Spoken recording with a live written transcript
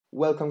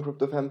Welcome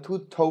crypto fam to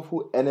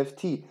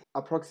TofuNFT.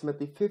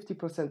 Approximately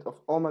 50% of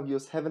all my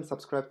viewers haven't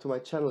subscribed to my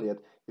channel yet.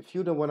 If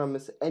you don't want to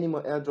miss any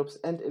more airdrops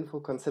and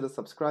info, consider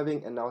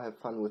subscribing and now have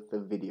fun with the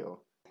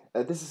video.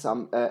 This is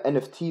some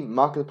NFT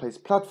marketplace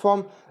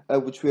platform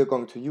which we are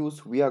going to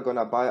use. We are going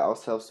to buy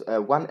ourselves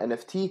one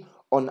NFT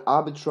on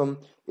Arbitrum.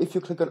 If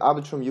you click on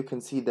Arbitrum, you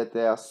can see that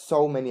there are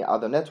so many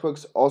other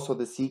networks, also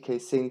the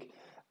CK Sync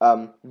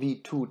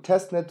V2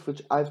 testnet,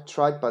 which I've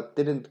tried but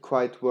didn't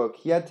quite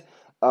work yet.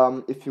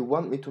 If you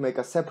want me to make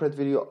a separate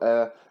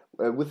video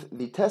with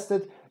the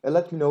testnet,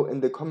 let me know in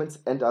the comments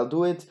and I'll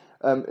do it.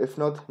 If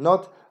not,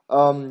 not.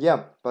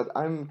 Yeah, but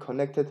I'm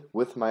connected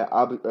with my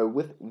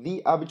with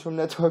the Arbitrum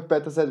network,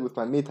 better said, with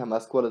my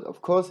MetaMask wallet,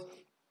 of course.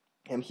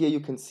 And here you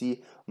can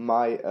see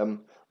my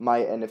my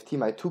NFT,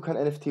 my Toucan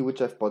NFT,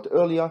 which I've bought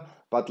earlier.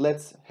 But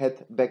let's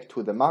head back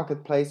to the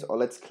marketplace, or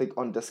let's click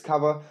on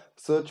Discover,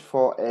 search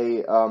for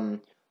a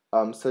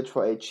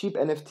cheap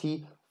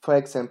NFT. For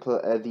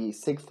example, the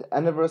 6th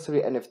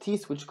anniversary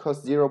NFTs, which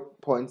cost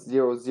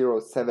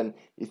 0.007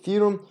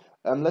 Ethereum.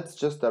 Let's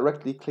just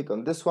directly click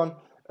on this one.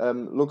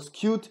 Looks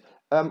cute.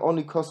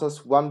 Only costs us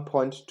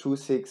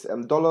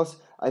 $1.26.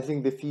 I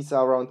think the fees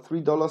are around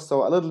 $3,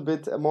 so a little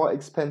bit more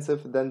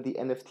expensive than the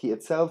NFT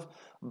itself.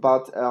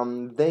 But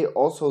they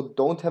also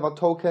don't have a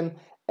token.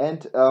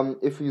 And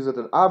if we use it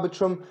on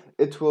Arbitrum,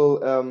 it will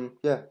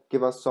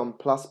give us some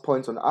plus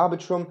points on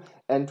Arbitrum,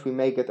 and we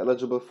may get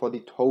eligible for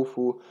the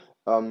Tofu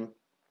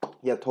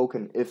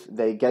token if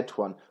they get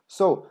one.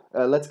 So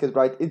let's get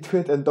right into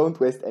it and don't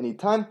waste any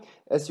time.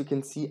 As you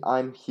can see,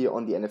 I'm here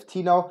on the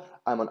NFT now.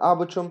 I'm on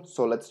Arbitrum,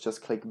 so let's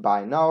just click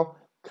buy now.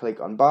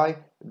 Click on buy,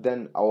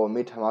 then our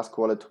MetaMask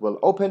wallet will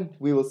open.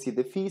 We will see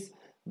the fees,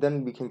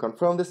 then we can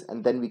confirm this,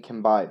 and then we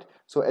can buy it.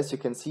 So as you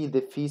can see,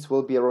 the fees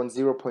will be around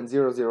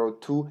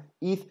 0.002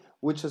 ETH,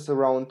 which is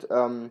around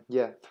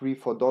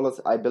 $3-4,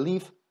 I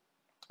believe.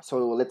 So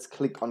let's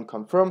click on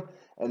confirm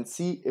and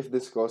see if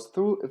this goes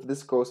through. If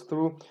this goes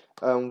through,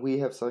 we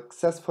have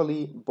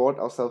successfully bought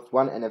ourselves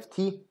one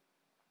NFT.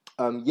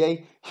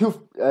 Yay,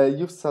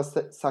 you've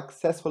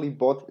successfully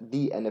bought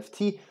the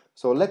NFT.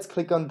 So let's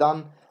click on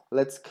done.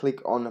 Let's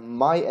click on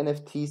my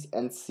NFTs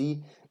and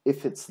see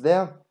if it's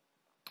there.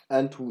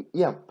 And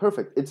yeah,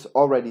 perfect. It's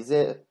already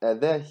there.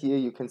 Here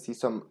you can see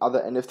some other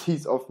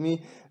NFTs of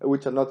me,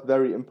 which are not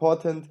very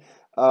important.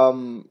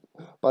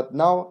 But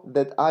now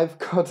that I've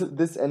got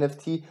this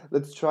NFT,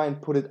 let's try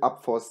and put it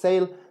up for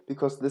sale,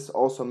 because this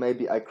also may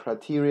be a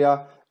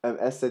criteria,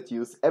 as that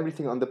use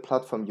everything on the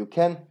platform you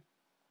can.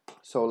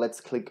 So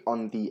let's click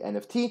on the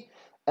NFT,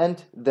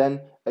 and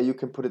then you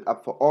can put it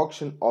up for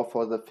auction or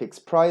for the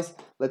fixed price.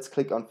 Let's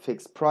click on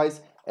fixed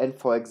price, and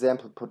for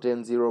example put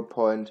in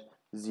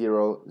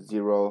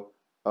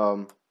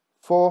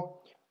 0.004,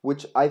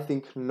 which I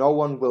think no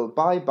one will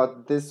buy,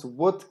 but this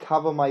would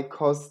cover my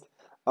cost.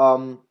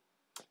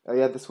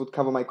 This would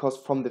cover my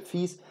cost from the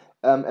fees.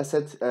 As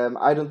said,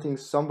 I don't think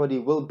somebody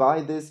will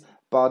buy this,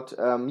 but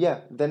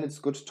then it's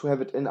good to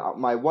have it in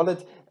my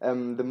wallet.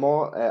 The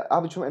more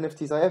Arbitrum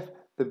NFTs I have,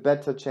 the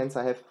better chance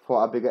I have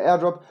for a bigger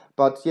airdrop.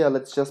 But yeah,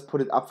 let's just put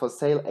it up for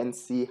sale and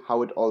see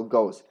how it all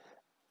goes.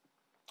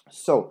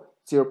 So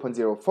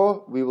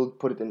 0.04, we will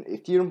put it in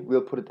Ethereum,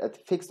 we'll put it at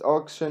fixed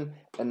auction,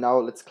 and now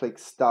let's click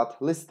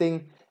start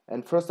listing.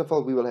 And first of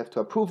all, we will have to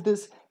approve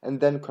this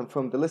and then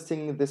confirm the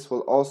listing. This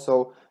will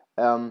also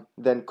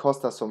then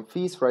cost us some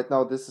fees. Right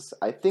now this is,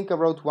 I think,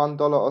 around $1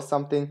 or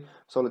something.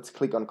 So let's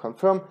click on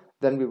confirm.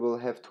 Then we will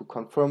have to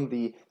confirm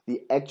the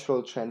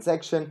actual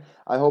transaction.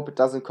 I hope it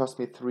doesn't cost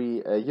me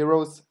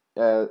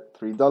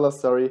 $3,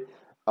 sorry.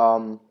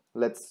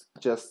 Let's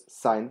just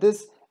sign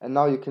this, and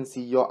now you can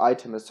see your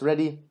item is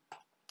ready.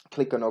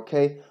 Click on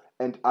OK,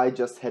 and I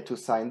just had to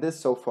sign this.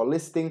 So for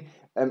listing,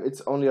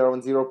 it's only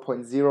around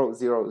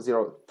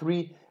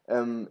 0.0003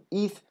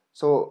 ETH.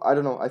 So I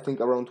don't know, I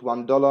think around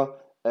 $1.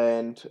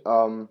 And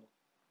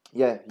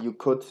you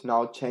could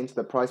now change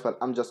the price, but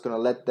I'm just gonna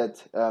let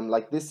that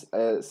like this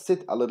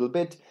sit a little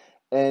bit.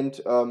 And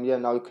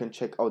now you can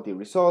check out the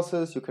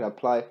resources. You can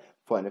apply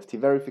for NFT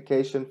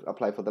verification,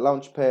 apply for the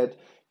launchpad.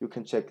 You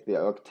can check the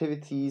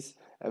activities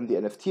and the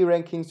NFT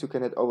rankings. You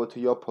can head over to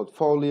your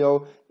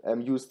portfolio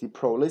and use the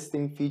pro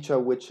listing feature,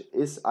 which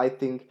is, I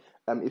think,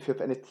 if you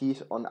have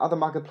NFTs on other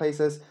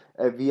marketplaces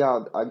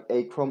via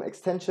a Chrome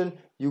extension,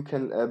 you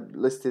can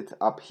list it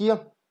up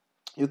here.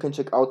 You can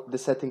check out the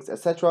settings,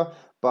 etc.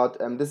 But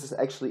this is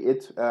actually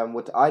it,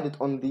 what I did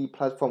on the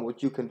platform,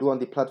 what you can do on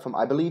the platform,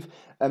 I believe.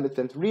 It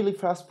went really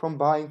fast from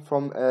buying,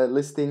 from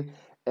listing.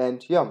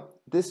 And yeah,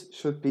 this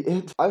should be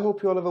it. I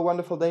hope you all have a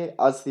wonderful day.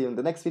 I'll see you in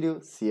the next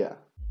video. See ya.